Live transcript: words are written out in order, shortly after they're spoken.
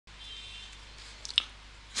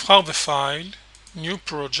נבחר בפייל, New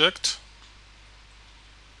Project,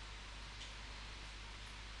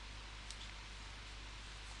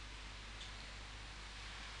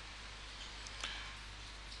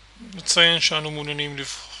 נציין שאנו מעוניינים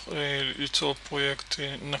ליצור פרויקט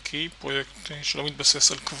נקי, פרויקט שלא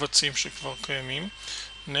מתבסס על קבצים שכבר קיימים.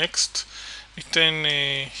 Next, ניתן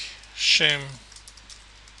שם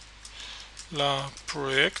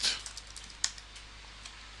לפרויקט,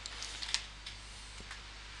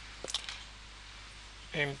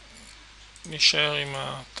 נשאר עם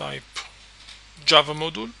הטייפ Java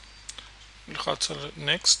מודול, נלחץ על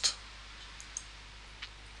Next,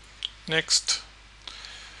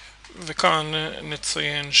 וכאן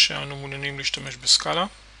נציין שאנו מעוניינים להשתמש בסקאלה,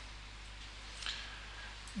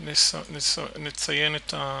 נציין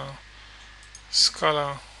את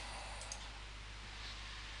הסקאלה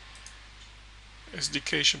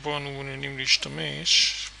SDK שבו אנו מעוניינים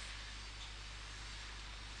להשתמש,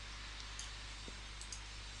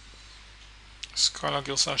 סקאלה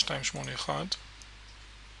גרסה 281,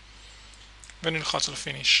 ונלחץ על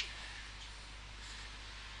פיניש.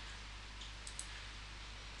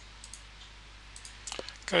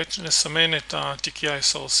 כעת נסמן את התיקייה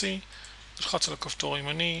SRC, נלחץ על הכפתור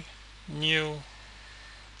הימני, New,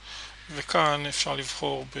 וכאן אפשר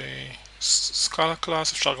לבחור בסקאלה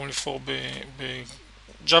קלאס, אפשר גם לבחור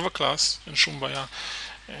בג'אווה קלאס, אין שום בעיה.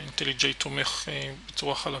 IntelliJ תומך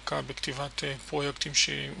בצורה חלקה בכתיבת פרויקטים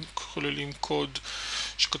שכוללים קוד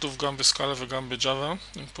שכתוב גם בסקאלה וגם בג'אווה,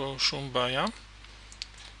 אין פה שום בעיה.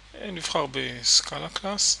 נבחר בסקאלה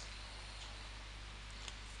קלאס.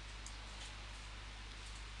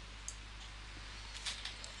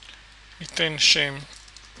 ניתן שם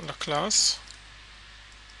לקלאס.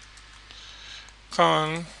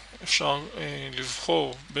 כאן אפשר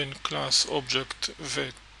לבחור בין קלאס, אובייקט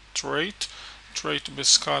וטרייט. טרייט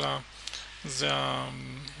בסקאלה זה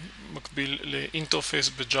המקביל לאינטרפייס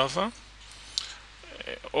בג'אווה.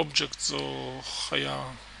 אובייקט זו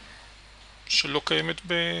חיה שלא קיימת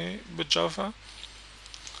בג'אווה.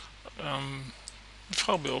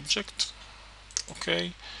 נבחר באובייקט,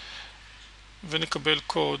 אוקיי, ונקבל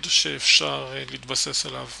קוד שאפשר להתבסס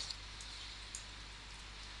עליו.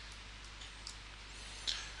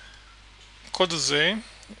 הקוד הזה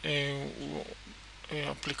הוא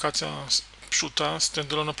אפליקציה פשוטה,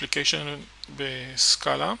 Standalone Application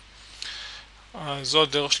בסקאלה. זו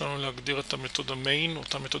הדרך שלנו להגדיר את המתודה main,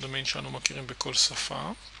 אותה מתודה main שאנו מכירים בכל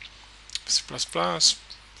שפה, C++,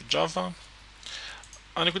 בג'אווה.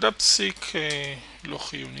 הנקודה פסיק לא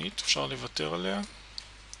חיונית, אפשר לוותר עליה.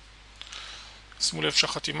 שימו לב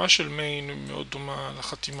שהחתימה של main מאוד דומה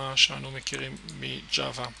לחתימה שאנו מכירים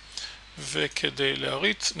מג'אווה. וכדי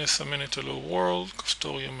להריץ נסמן את Hello World,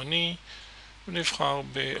 כפתור ימני, ונבחר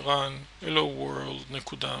ב-run hello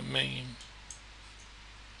world.main.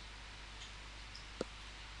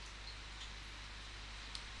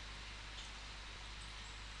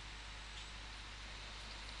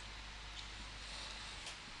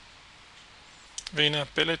 והנה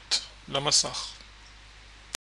הפלט למסך.